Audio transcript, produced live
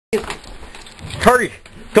Hurry!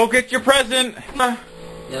 Go get your present!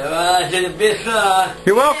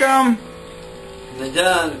 You're welcome!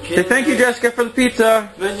 Say thank you, Jessica, for the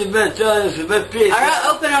pizza! Alright,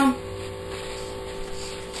 open them!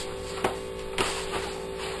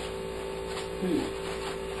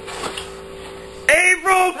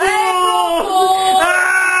 April Fool!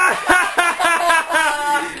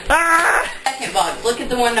 Second box, look at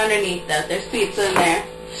the one underneath that. There's pizza in there.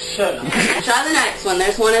 Shut up. Try the next one,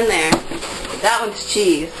 there's one in there. That one's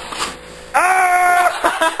cheese.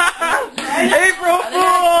 April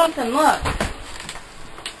Fool! Ethan, look.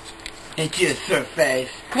 It's just her face.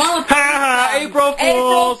 Come on, April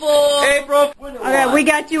April Fools! Fool! April Okay, we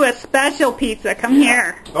got you a special pizza. Come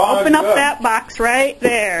here. Oh, Open up good. that box right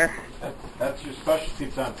there. That's your special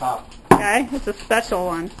pizza on top. Okay, it's a special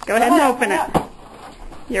one. Go ahead and open it.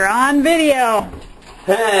 You're on video.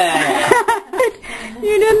 You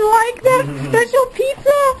didn't like that special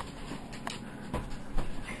pizza?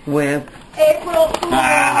 Wimp. April Fool.